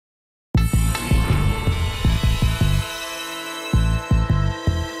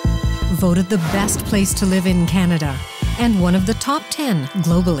voted the best place to live in Canada and one of the top 10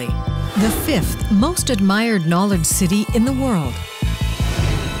 globally. The 5th most admired knowledge city in the world.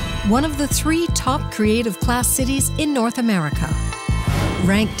 One of the 3 top creative class cities in North America.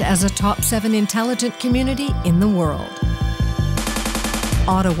 Ranked as a top 7 intelligent community in the world.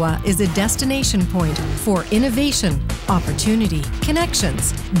 Ottawa is a destination point for innovation, opportunity,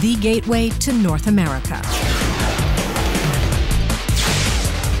 connections, the gateway to North America.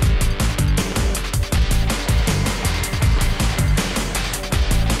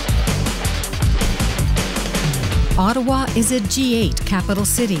 Ottawa is a G8 capital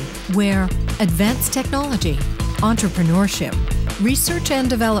city where advanced technology, entrepreneurship, research and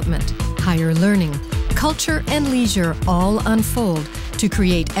development, higher learning, culture and leisure all unfold to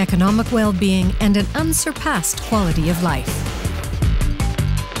create economic well-being and an unsurpassed quality of life.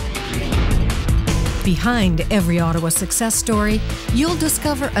 Behind every Ottawa success story, you'll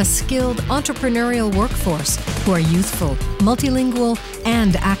discover a skilled entrepreneurial workforce who are youthful, multilingual,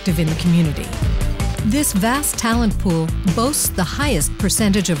 and active in the community. This vast talent pool boasts the highest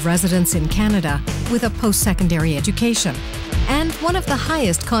percentage of residents in Canada with a post-secondary education and one of the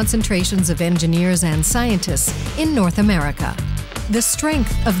highest concentrations of engineers and scientists in North America. The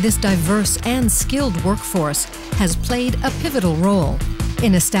strength of this diverse and skilled workforce has played a pivotal role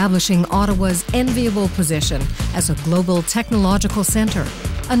in establishing Ottawa's enviable position as a global technological centre,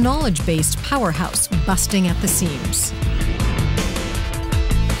 a knowledge-based powerhouse busting at the seams.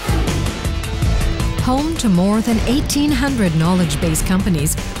 Home to more than 1,800 knowledge-based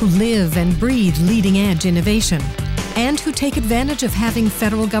companies who live and breathe leading-edge innovation and who take advantage of having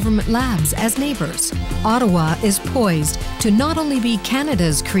federal government labs as neighbours. Ottawa is poised to not only be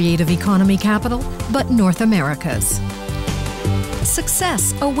Canada's creative economy capital, but North America's.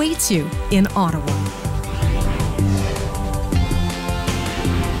 Success awaits you in Ottawa.